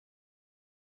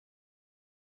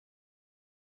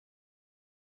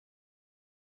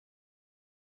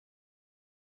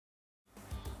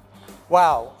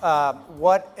Wow,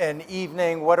 what an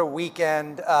evening, what a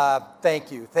weekend. Thank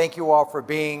you. Thank you all for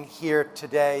being here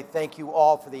today. Thank you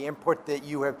all for the input that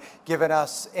you have given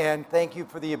us, and thank you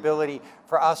for the ability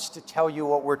for us to tell you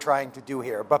what we're trying to do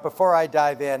here. But before I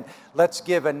dive in, let's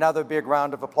give another big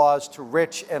round of applause to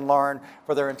Rich and Lauren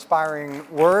for their inspiring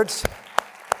words.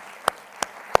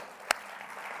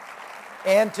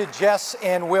 And to Jess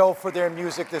and Will for their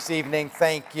music this evening.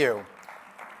 Thank you.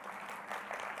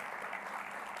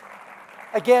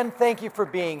 Again, thank you for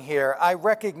being here. I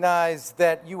recognize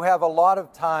that you have a lot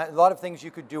of time, a lot of things you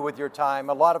could do with your time,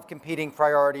 a lot of competing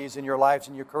priorities in your lives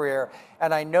and your career,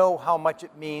 and I know how much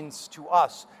it means to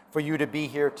us for you to be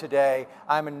here today.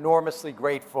 I'm enormously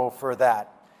grateful for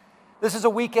that. This is a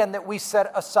weekend that we set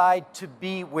aside to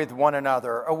be with one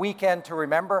another, a weekend to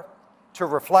remember, to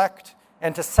reflect,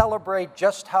 and to celebrate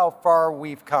just how far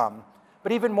we've come.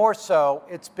 But even more so,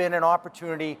 it's been an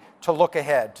opportunity to look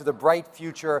ahead to the bright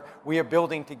future we are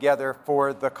building together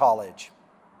for the college.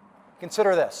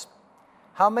 Consider this.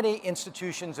 How many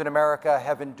institutions in America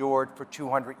have endured for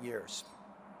 200 years?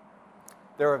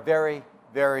 There are very,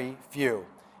 very few.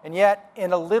 And yet,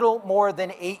 in a little more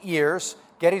than 8 years,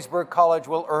 Gettysburg College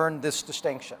will earn this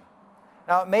distinction.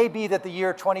 Now, it may be that the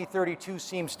year 2032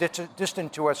 seems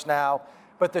distant to us now,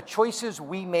 but the choices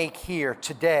we make here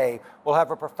today will have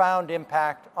a profound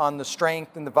impact on the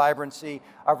strength and the vibrancy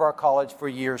of our college for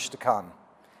years to come.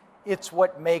 It's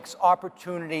what makes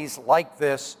opportunities like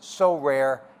this so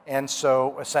rare and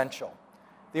so essential.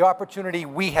 The opportunity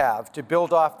we have to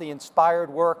build off the inspired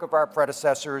work of our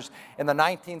predecessors in the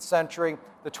 19th century,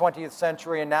 the 20th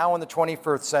century, and now in the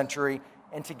 21st century,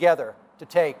 and together to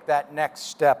take that next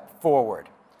step forward.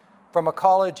 From a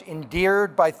college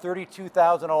endeared by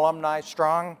 32,000 alumni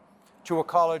strong to a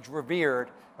college revered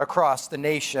across the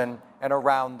nation and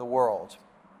around the world.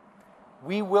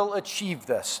 We will achieve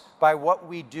this by what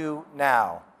we do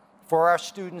now for our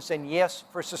students and, yes,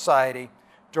 for society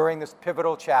during this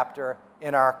pivotal chapter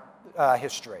in our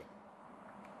history.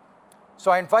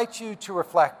 So I invite you to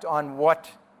reflect on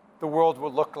what the world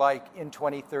will look like in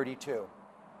 2032.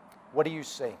 What do you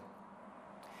see?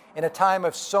 In a time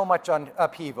of so much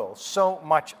upheaval, so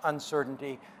much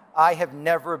uncertainty, I have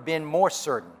never been more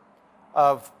certain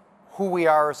of who we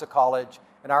are as a college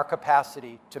and our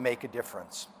capacity to make a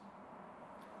difference.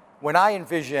 When I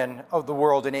envision of the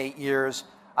world in 8 years,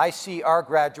 I see our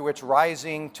graduates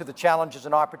rising to the challenges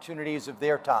and opportunities of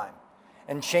their time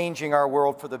and changing our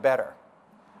world for the better.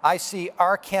 I see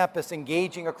our campus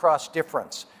engaging across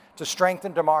difference to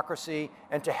strengthen democracy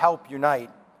and to help unite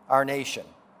our nation.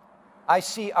 I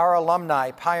see our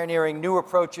alumni pioneering new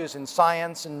approaches in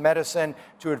science and medicine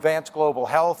to advance global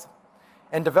health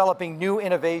and developing new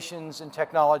innovations in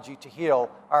technology to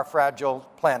heal our fragile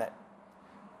planet.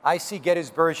 I see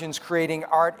Gettysburgians creating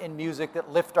art and music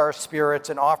that lift our spirits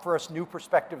and offer us new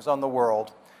perspectives on the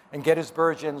world, and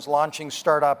Gettysburgians launching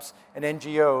startups and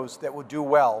NGOs that will do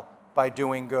well by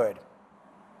doing good.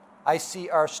 I see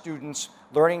our students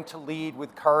learning to lead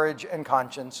with courage and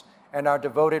conscience, and our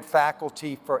devoted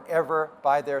faculty forever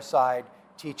by their side,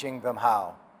 teaching them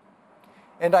how.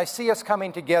 And I see us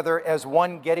coming together as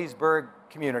one Gettysburg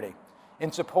community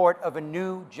in support of a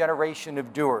new generation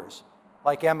of doers,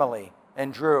 like Emily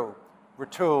and Drew,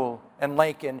 Ratul and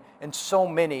Lakin, and so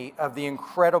many of the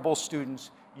incredible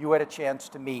students you had a chance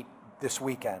to meet this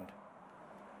weekend.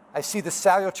 I see the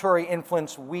salutary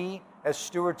influence we, as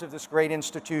stewards of this great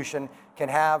institution, can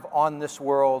have on this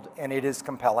world, and it is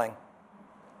compelling.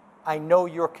 I know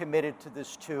you're committed to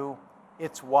this too.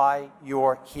 It's why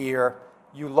you're here.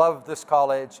 You love this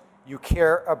college, you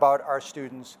care about our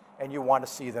students, and you want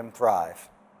to see them thrive.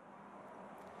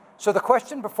 So the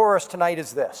question before us tonight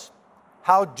is this: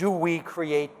 how do we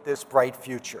create this bright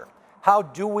future? How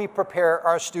do we prepare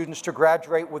our students to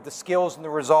graduate with the skills and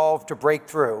the resolve to break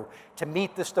through, to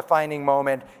meet this defining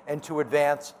moment, and to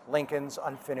advance Lincoln's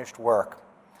unfinished work?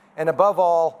 And above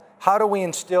all, how do we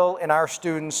instill in our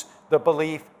students the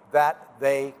belief that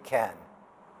they can?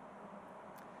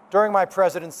 During my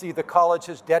presidency, the college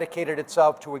has dedicated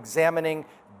itself to examining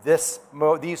these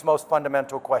most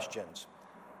fundamental questions.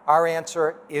 Our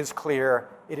answer is clear.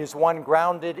 It is one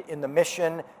grounded in the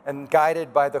mission and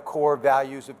guided by the core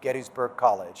values of Gettysburg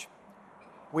College.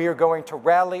 We are going to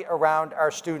rally around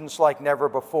our students like never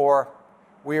before.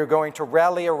 We are going to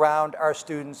rally around our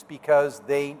students because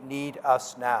they need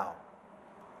us now.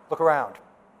 Look around.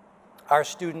 Our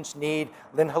students need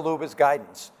Lynn Haluba's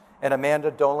guidance and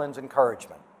Amanda Dolan's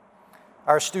encouragement.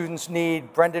 Our students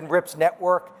need Brendan Ripp's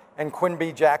network and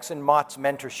Quinby Jackson Mott's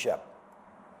mentorship.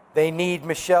 They need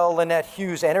Michelle Lynette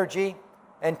Hughes' energy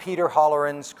and Peter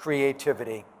Holleran's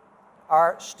creativity.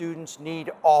 Our students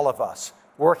need all of us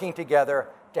working together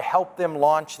to help them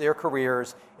launch their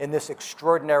careers in this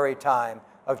extraordinary time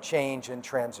of change and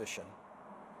transition.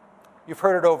 You've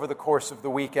heard it over the course of the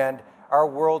weekend. Our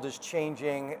world is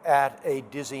changing at a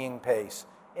dizzying pace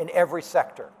in every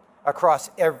sector, across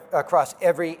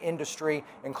every industry,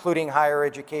 including higher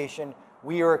education.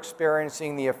 We are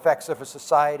experiencing the effects of a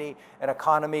society, an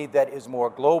economy that is more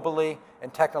globally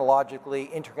and technologically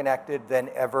interconnected than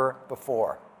ever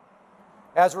before.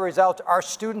 As a result, our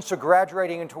students are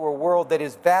graduating into a world that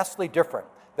is vastly different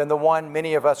than the one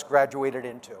many of us graduated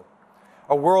into.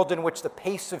 A world in which the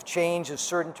pace of change is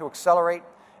certain to accelerate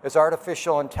as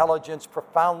artificial intelligence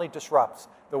profoundly disrupts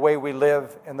the way we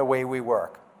live and the way we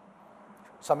work.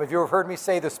 Some of you have heard me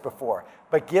say this before,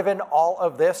 but given all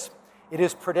of this, it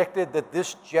is predicted that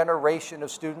this generation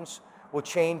of students will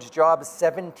change jobs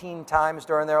 17 times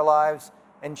during their lives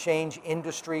and change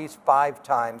industries 5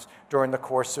 times during the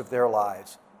course of their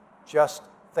lives. Just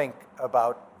think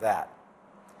about that.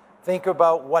 Think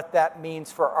about what that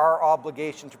means for our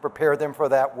obligation to prepare them for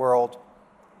that world.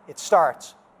 It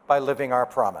starts by living our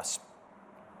promise.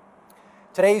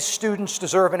 Today's students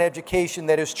deserve an education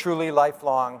that is truly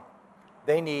lifelong.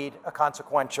 They need a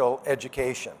consequential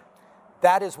education.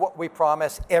 That is what we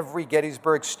promise every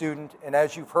Gettysburg student, and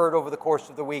as you've heard over the course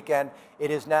of the weekend,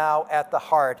 it is now at the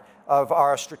heart of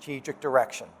our strategic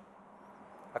direction.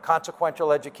 A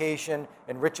consequential education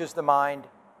enriches the mind,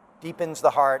 deepens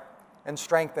the heart, and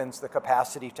strengthens the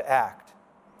capacity to act.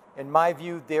 In my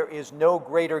view, there is no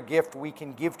greater gift we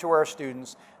can give to our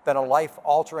students than a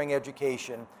life-altering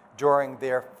education during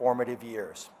their formative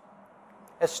years.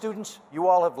 As students, you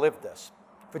all have lived this.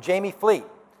 For Jamie Fleet,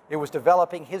 it was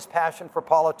developing his passion for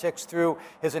politics through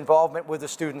his involvement with the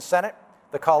Student Senate,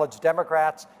 the College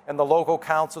Democrats, and the local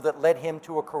council that led him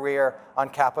to a career on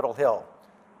Capitol Hill.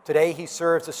 Today, he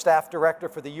serves as staff director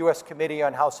for the U.S. Committee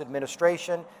on House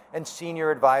Administration and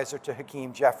senior advisor to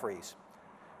Hakeem Jeffries.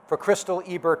 For Crystal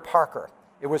Ebert Parker,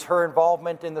 it was her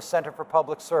involvement in the Center for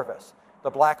Public Service, the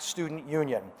Black Student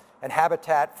Union, and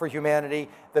Habitat for Humanity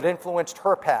that influenced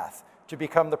her path to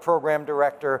become the program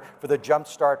director for the Jump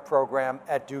Start program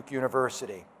at Duke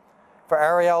University. For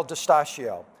Ariel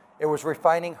DeStachio, it was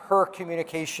refining her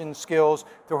communication skills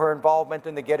through her involvement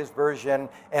in the Gettysburg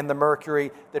and the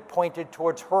Mercury that pointed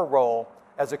towards her role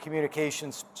as a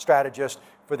communications strategist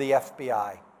for the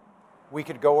FBI. We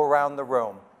could go around the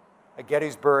room. A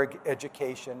Gettysburg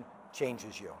education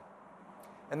changes you.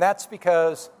 And that's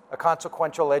because a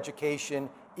consequential education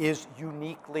is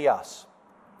uniquely us,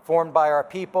 formed by our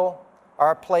people,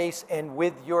 our place, and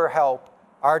with your help,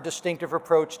 our distinctive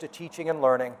approach to teaching and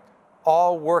learning,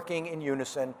 all working in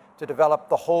unison to develop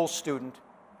the whole student,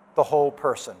 the whole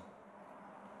person.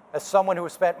 As someone who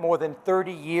has spent more than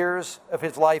 30 years of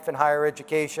his life in higher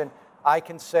education, I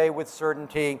can say with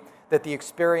certainty that the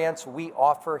experience we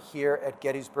offer here at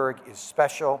Gettysburg is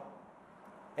special,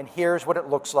 and here's what it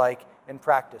looks like in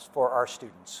practice for our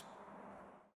students.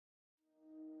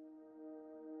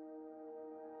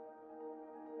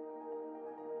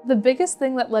 The biggest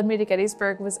thing that led me to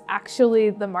Gettysburg was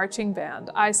actually the marching band.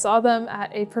 I saw them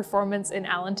at a performance in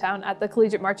Allentown at the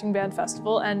Collegiate Marching Band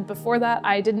Festival, and before that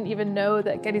I didn't even know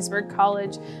that Gettysburg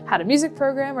College had a music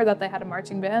program or that they had a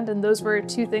marching band, and those were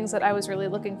 2 things that I was really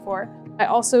looking for. I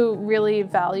also really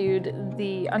valued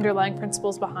the underlying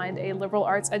principles behind a liberal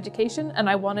arts education, and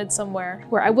I wanted somewhere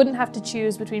where I wouldn't have to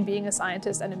choose between being a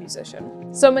scientist and a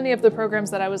musician. So many of the programs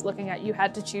that I was looking at, you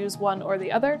had to choose one or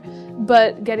the other,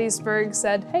 but Gettysburg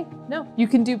said, hey, no, you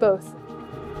can do both.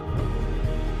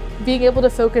 Being able to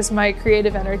focus my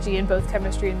creative energy in both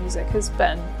chemistry and music has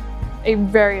been a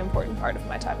very important part of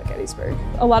my time at Gettysburg.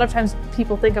 A lot of times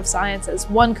people think of science as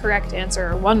one correct answer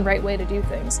or one right way to do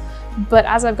things. But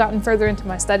as I've gotten further into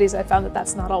my studies, I found that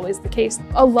that's not always the case.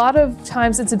 A lot of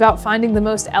times it's about finding the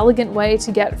most elegant way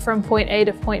to get from point A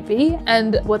to point B,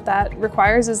 and what that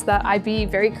requires is that I be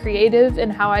very creative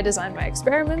in how I design my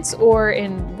experiments or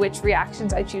in which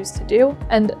reactions I choose to do.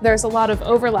 And there's a lot of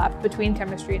overlap between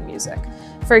chemistry and music.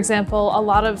 For example, a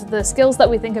lot of the skills that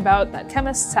we think about that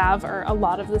chemists have are a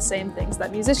lot of the same things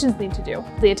that musicians need to do.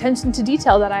 The attention to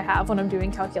detail that I have when I'm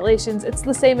doing calculations, it's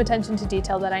the same attention to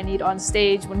detail that I need on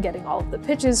stage when getting all of the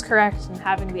pitches correct and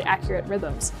having the accurate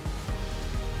rhythms.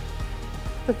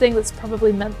 The thing that's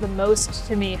probably meant the most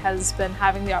to me has been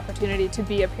having the opportunity to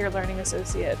be a peer learning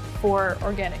associate for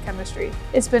organic chemistry.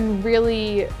 It's been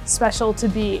really special to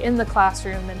be in the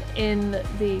classroom and in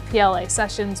the PLA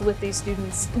sessions with these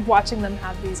students, watching them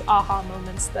have these aha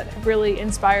moments that have really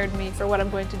inspired me for what I'm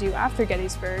going to do after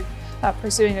Gettysburg,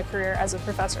 pursuing a career as a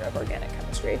professor of organic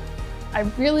chemistry. I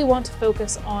really want to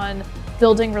focus on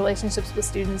building relationships with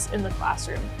students in the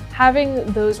classroom. Having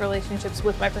those relationships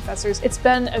with my professors, it's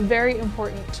been a very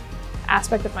important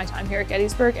aspect of my time here at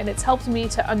Gettysburg, and it's helped me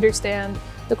to understand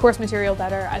the course material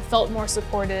better. I felt more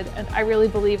supported, and I really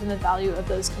believe in the value of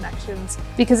those connections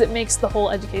because it makes the whole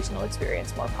educational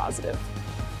experience more positive.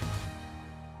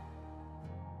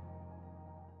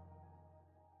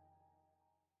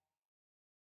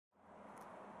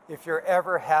 If you're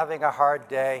ever having a hard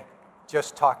day,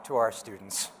 just talk to our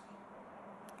students.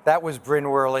 That was Bryn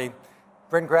Worley.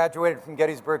 Bryn graduated from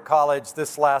Gettysburg College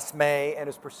this last May and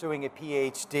is pursuing a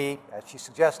PhD, as she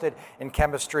suggested, in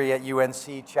chemistry at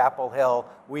UNC Chapel Hill.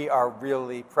 We are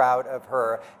really proud of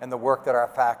her and the work that our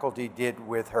faculty did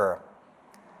with her.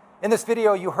 In this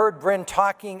video, you heard Bryn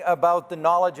talking about the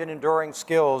knowledge and enduring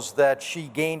skills that she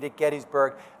gained at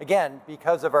Gettysburg, again,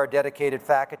 because of our dedicated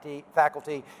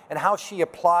faculty, and how she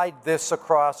applied this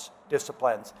across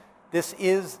disciplines. This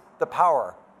is the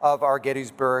power of our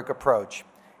Gettysburg approach.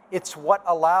 It's what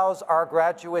allows our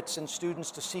graduates and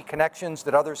students to see connections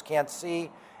that others can't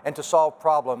see and to solve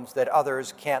problems that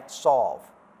others can't solve.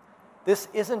 This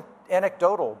isn't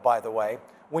anecdotal, by the way.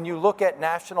 When you look at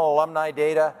national alumni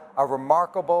data, a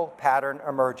remarkable pattern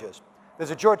emerges. There's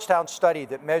a Georgetown study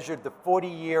that measured the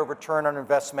 40-year return on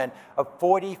investment of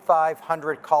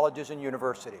 4,500 colleges and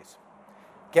universities.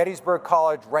 Gettysburg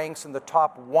College ranks in the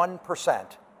top 1%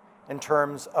 in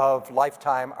terms of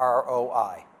lifetime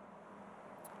ROI.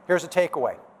 Here's a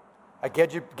takeaway. A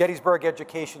Gettysburg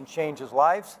education changes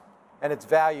lives, and its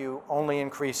value only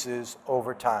increases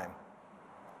over time.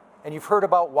 And you've heard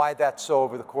about why that's so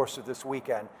over the course of this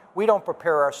weekend. We don't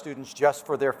prepare our students just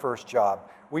for their first job.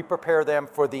 We prepare them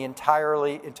for the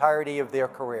entirety of their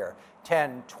career,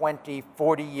 10, 20,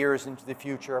 40 years into the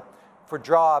future, for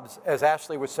jobs, as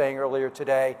Ashley was saying earlier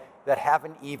today, that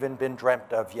haven't even been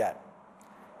dreamt of yet.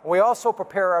 We also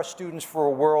prepare our students for a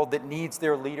world that needs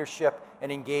their leadership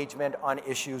and engagement on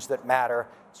issues that matter,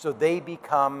 so they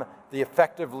become the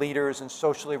effective leaders and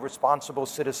socially responsible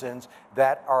citizens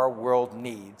that our world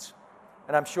needs.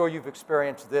 And I'm sure you've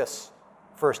experienced this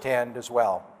firsthand as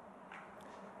well.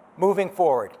 Moving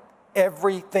forward,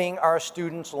 everything our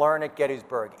students learn at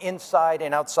Gettysburg, inside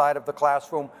and outside of the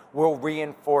classroom, will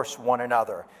reinforce one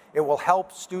another. It will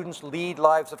help students lead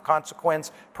lives of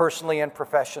consequence personally and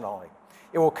professionally.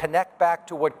 It will connect back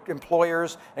to what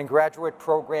employers and graduate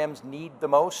programs need the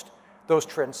most, those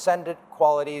transcendent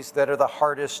qualities that are the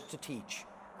hardest to teach.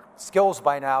 Skills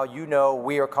by now, you know,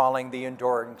 we are calling the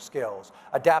enduring skills.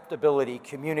 Adaptability,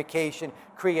 communication,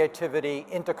 creativity,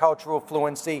 intercultural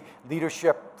fluency,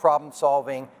 leadership, problem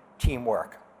solving,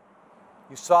 teamwork.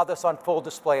 You saw this on full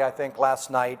display, I think,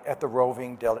 last night at the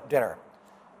roving dinner.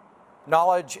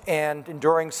 Knowledge and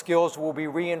enduring skills will be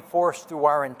reinforced through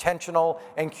our intentional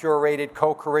and curated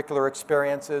co-curricular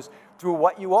experiences, through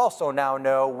what you also now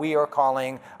know we are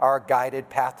calling our guided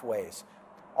pathways.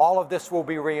 All of this will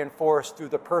be reinforced through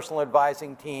the personal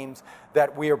advising teams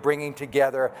that we are bringing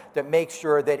together that make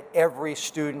sure that every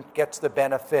student gets the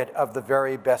benefit of the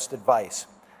very best advice.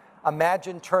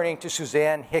 Imagine turning to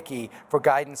Suzanne Hickey for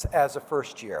guidance as a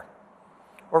first year,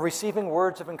 or receiving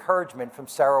words of encouragement from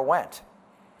Sarah Wendt,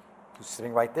 who's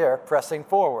sitting right there, pressing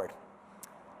forward.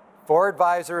 4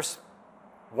 advisors,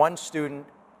 1 student,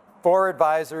 4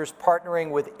 advisors partnering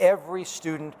with every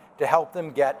student to help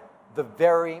them get the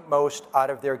very most out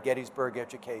of their Gettysburg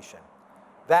education.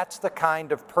 That's the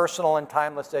kind of personal and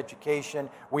timeless education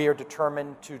we are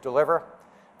determined to deliver.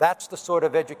 That's the sort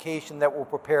of education that will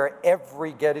prepare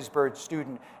every Gettysburg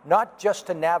student, not just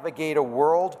to navigate a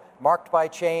world marked by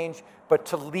change, but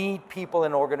to lead people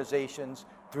and organizations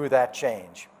through that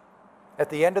change. At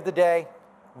the end of the day,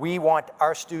 we want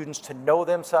our students to know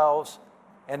themselves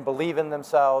and believe in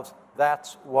themselves.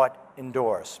 That's what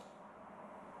endures.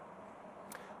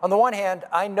 On the one hand,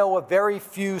 I know of very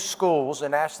few schools,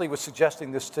 and Ashley was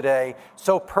suggesting this today,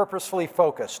 so purposefully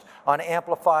focused on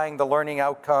amplifying the learning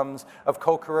outcomes of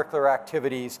co-curricular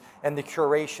activities and the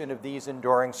curation of these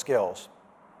enduring skills.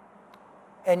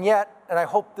 And yet, and I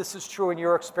hope this is true in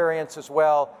your experience as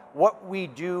well, what we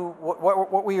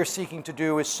are seeking to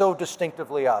do is so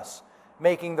distinctively us,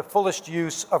 making the fullest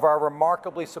use of our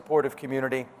remarkably supportive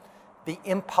community, the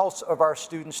impulse of our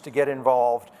students to get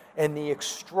involved, and the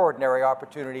extraordinary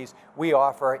opportunities we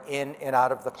offer in and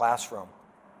out of the classroom.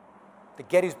 The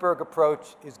Gettysburg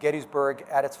approach is Gettysburg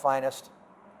at its finest,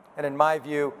 and in my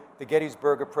view, the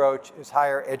Gettysburg approach is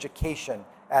higher education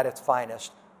at its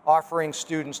finest, offering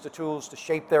students the tools to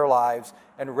shape their lives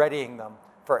and readying them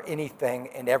for anything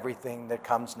and everything that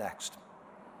comes next.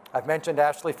 I've mentioned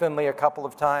Ashley Finley a couple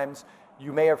of times.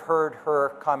 You may have heard her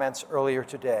comments earlier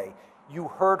today. You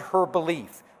heard her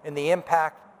belief in the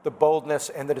impact the boldness,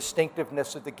 and the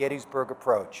distinctiveness of the Gettysburg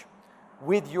approach.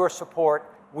 With your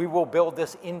support, we will build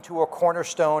this into a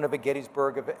cornerstone of a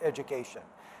Gettysburg of education,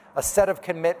 a set of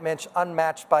commitments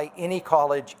unmatched by any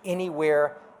college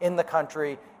anywhere in the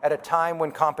country at a time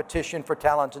when competition for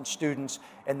talented students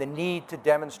and the need to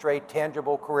demonstrate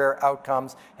tangible career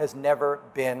outcomes has never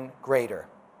been greater.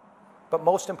 But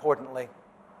most importantly,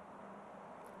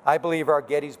 I believe our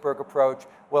Gettysburg approach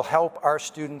will help our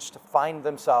students to find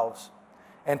themselves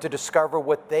and to discover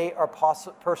what they are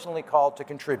personally called to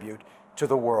contribute to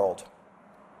the world.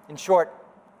 In short,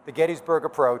 the Gettysburg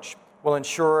approach will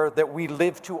ensure that we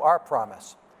live to our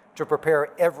promise to prepare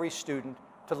every student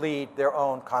to lead their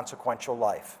own consequential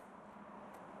life.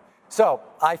 So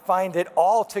I find it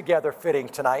altogether fitting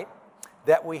tonight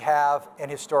that we have an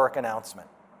historic announcement.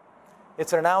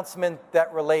 It's an announcement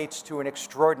that relates to an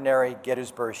extraordinary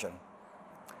Gettysburgian,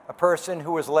 a person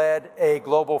who has led a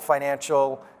global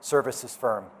financial services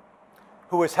firm,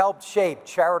 who has helped shape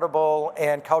charitable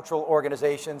and cultural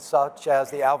organizations such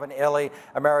as the Alvin Ailey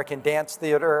American Dance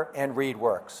Theater and Reed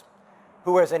Works,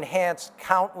 who has enhanced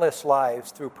countless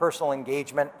lives through personal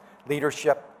engagement,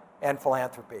 leadership, and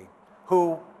philanthropy,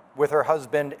 who, with her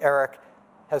husband, Eric,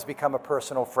 has become a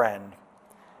personal friend,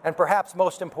 and perhaps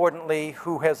most importantly,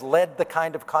 who has led the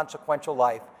kind of consequential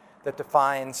life that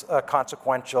defines a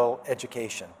consequential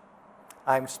education.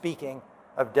 I'm speaking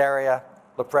of Daria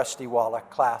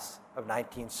Lopresti-Wallach, class of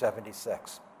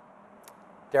 1976.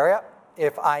 Daria,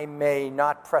 if I may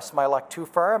not press my luck too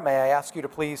far, may I ask you to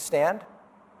please stand?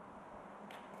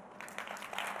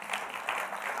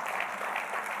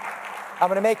 I'm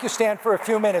going to make you stand for a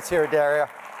few minutes here, Daria.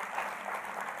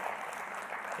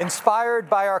 Inspired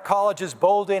by our college's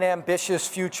bold and ambitious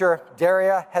future,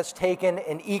 Daria has taken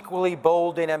an equally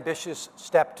bold and ambitious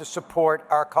step to support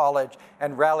our college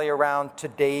and rally around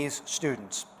today's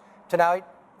students. Tonight,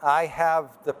 I have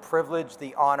the privilege,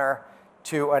 the honor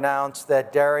to announce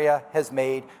that Daria has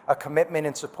made a commitment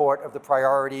in support of the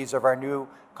priorities of our new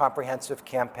comprehensive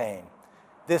campaign.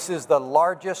 This is the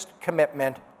largest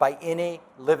commitment by any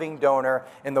living donor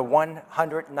in the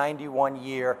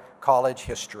 191-year college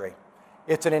history.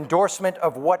 It's an endorsement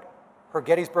of what her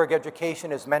Gettysburg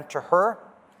education has meant to her.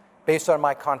 Based on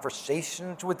my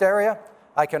conversations with Daria,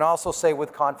 I can also say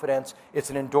with confidence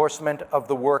it's an endorsement of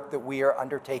the work that we are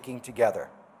undertaking together.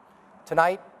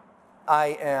 Tonight,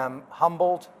 I am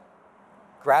humbled,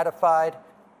 gratified,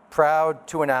 proud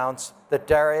to announce that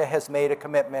Daria has made a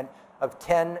commitment of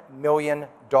 $10 million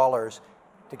to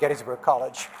Gettysburg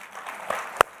College.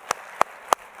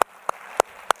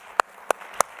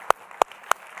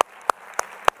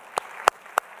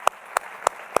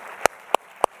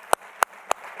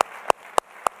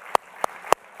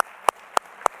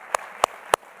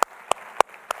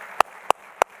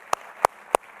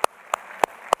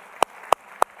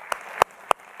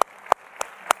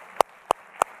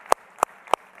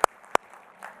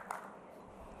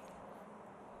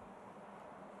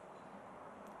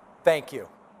 Thank you.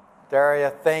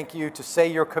 Daria, thank you. To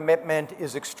say your commitment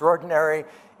is extraordinary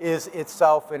is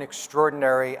itself an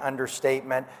extraordinary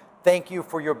understatement. Thank you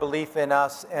for your belief in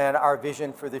us and our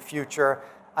vision for the future.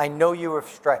 I know you have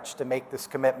stretched to make this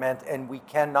commitment, and we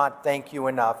cannot thank you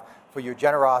enough for your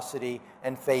generosity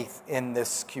and faith in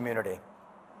this community.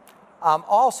 I'm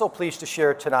also pleased to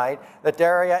share tonight that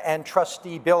Daria and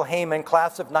trustee Bill Heyman,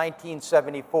 class of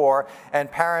 1974,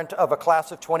 and parent of a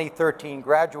class of 2013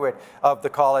 graduate of the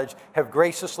college, have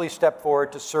graciously stepped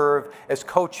forward to serve as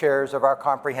co-chairs of our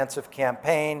comprehensive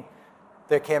campaign.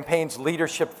 The campaign's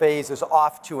leadership phase is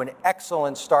off to an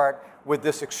excellent start with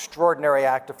this extraordinary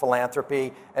act of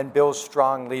philanthropy and Bill's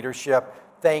strong leadership.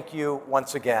 Thank you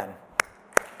once again.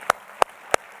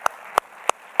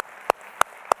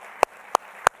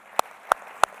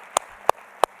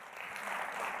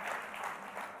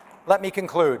 Let me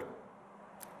conclude.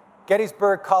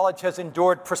 Gettysburg College has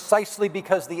endured precisely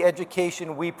because the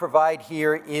education we provide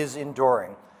here is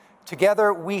enduring.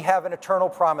 Together, we have an eternal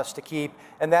promise to keep,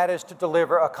 and that is to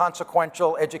deliver a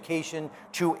consequential education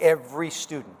to every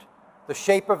student. The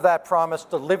shape of that promise,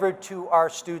 delivered to our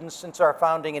students since our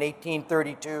founding in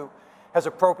 1832, has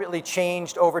appropriately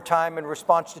changed over time in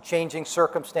response to changing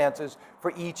circumstances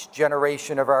for each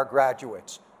generation of our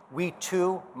graduates. We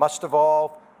too must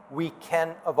evolve. We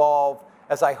can evolve.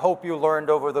 As I hope you learned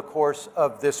over the course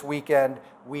of this weekend,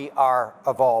 we are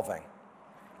evolving.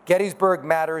 Gettysburg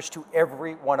matters to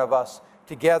every one of us.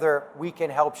 Together, we can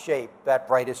help shape that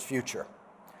brightest future.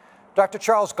 Dr.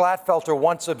 Charles Gladfelter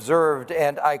once observed,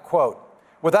 and I quote,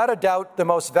 Without a doubt, the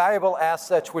most valuable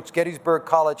assets which Gettysburg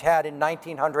College had in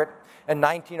 1900 and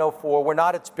 1904 were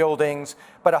not its buildings,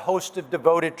 but a host of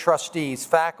devoted trustees,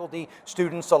 faculty,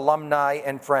 students, alumni,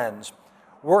 and friends.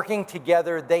 Working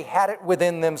together, they had it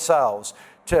within themselves,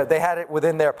 they had it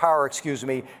within their power,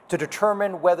 to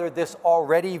determine whether this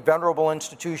already venerable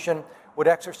institution would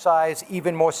exercise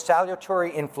even more salutary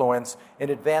influence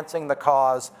in advancing the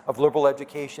cause of liberal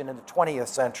education in the 20th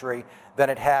century than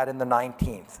it had in the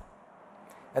 19th.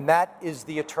 And that is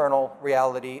the eternal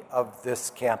reality of this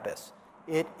campus.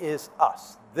 It is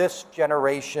us, this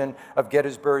generation of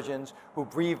Gettysburgians who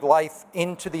breathe life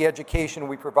into the education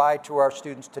we provide to our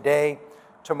students today,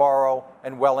 tomorrow,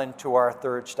 and well into our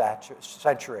third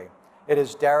century. It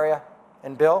is Daria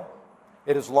and Bill.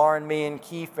 It is Lauren, me, and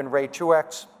Keith, and Ray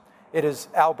Truex. It is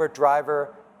Albert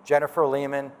Driver, Jennifer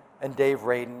Lehman, and Dave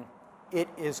Radin. It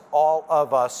is all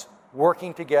of us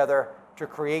working together to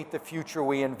create the future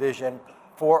we envision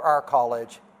for our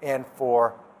college and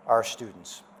for our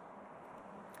students.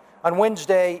 On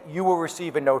Wednesday, you will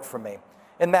receive a note from me.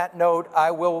 In that note,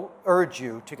 I will urge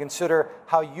you to consider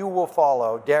how you will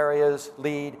follow Daria's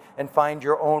lead and find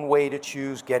your own way to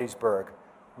choose Gettysburg.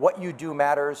 What you do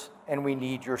matters, and we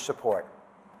need your support.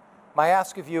 My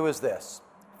ask of you is this.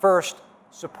 First,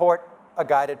 support a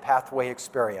guided pathway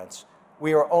experience.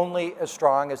 We are only as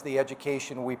strong as the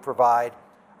education we provide.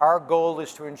 Our goal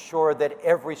is to ensure that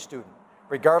every student,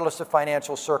 regardless of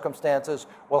financial circumstances,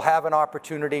 will have an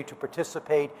opportunity to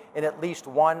participate in at least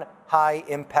one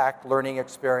high-impact learning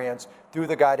experience through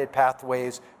the guided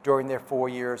pathways during their 4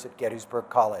 years at Gettysburg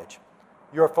College.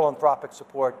 Your philanthropic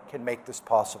support can make this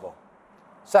possible.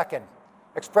 Second,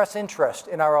 express interest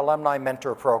in our Alumni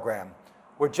Mentor Program.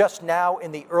 We're just now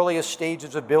in the earliest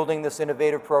stages of building this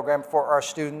innovative program for our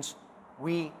students.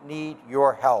 We need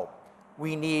your help.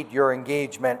 We need your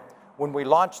engagement. When we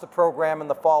launched the program in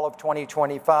the fall of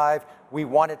 2025, we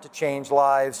wanted to change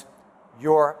lives.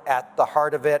 You're at the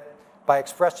heart of it. By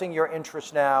expressing your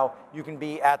interest now, you can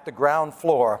be at the ground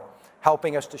floor,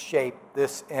 helping us to shape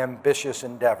this ambitious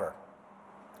endeavor.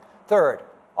 Third,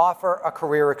 offer a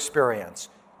career experience.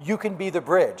 You can be the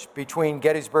bridge between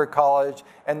Gettysburg College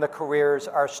and the careers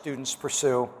our students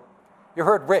pursue. You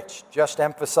heard Rich just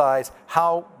emphasize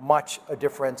how much a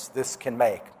difference this can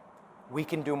make. We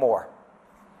can do more.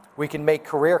 We can make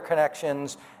career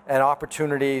connections and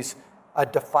opportunities a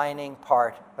defining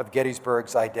part of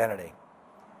Gettysburg's identity.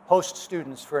 Host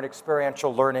students for an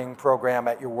experiential learning program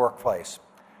at your workplace.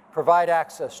 Provide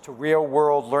access to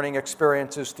real-world learning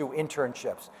experiences through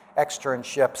internships,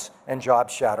 externships, and job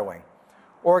shadowing.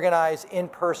 Organize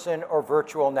in-person or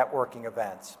virtual networking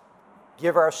events.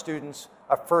 Give our students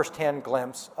a first-hand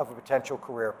glimpse of a potential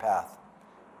career path.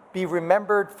 Be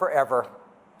remembered forever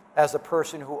as a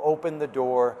person who opened the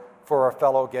door for a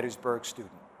fellow Gettysburg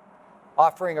student.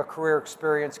 Offering a career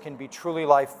experience can be truly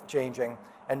life-changing,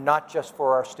 and not just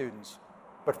for our students,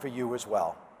 but for you as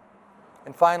well.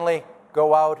 And finally,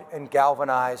 go out and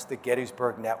galvanize the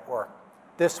Gettysburg network.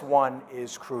 This one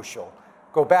is crucial.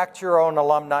 Go back to your own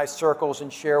alumni circles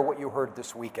and share what you heard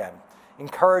this weekend.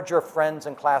 Encourage your friends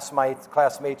and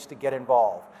classmates to get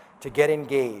involved, to get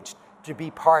engaged, to be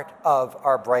part of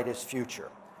our brightest future.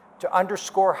 To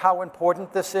underscore how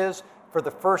important this is, for the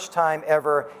first time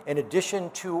ever, in addition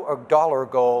to a dollar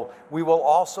goal, we will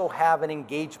also have an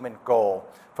engagement goal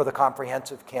for the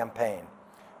comprehensive campaign.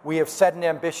 We have set an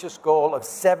ambitious goal of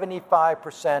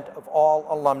 75% of all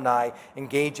alumni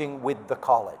engaging with the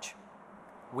college.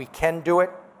 We can do it,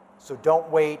 so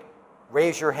don't wait.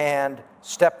 Raise your hand,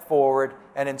 step forward,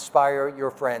 and inspire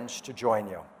your friends to join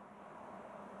you.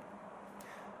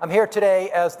 I'm here today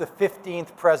as the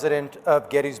 15th president of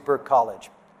Gettysburg College.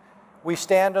 We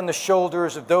stand on the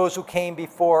shoulders of those who came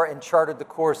before and charted the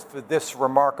course for this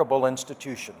remarkable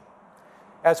institution.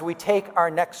 As we take our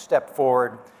next step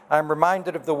forward, I'm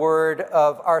reminded of the word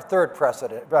of our third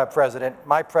president,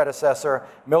 my predecessor,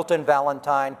 Milton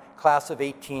Valentine, class of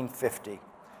 1850.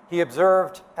 He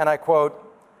observed, and I quote,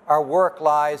 "Our work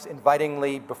lies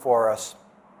invitingly before us.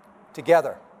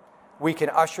 Together, we can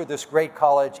usher this great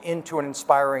college into an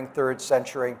inspiring third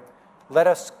century. Let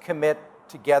us commit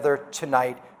together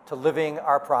tonight to living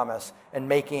our promise and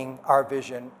making our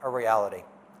vision a reality."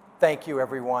 Thank you,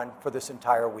 everyone, for this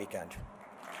entire weekend.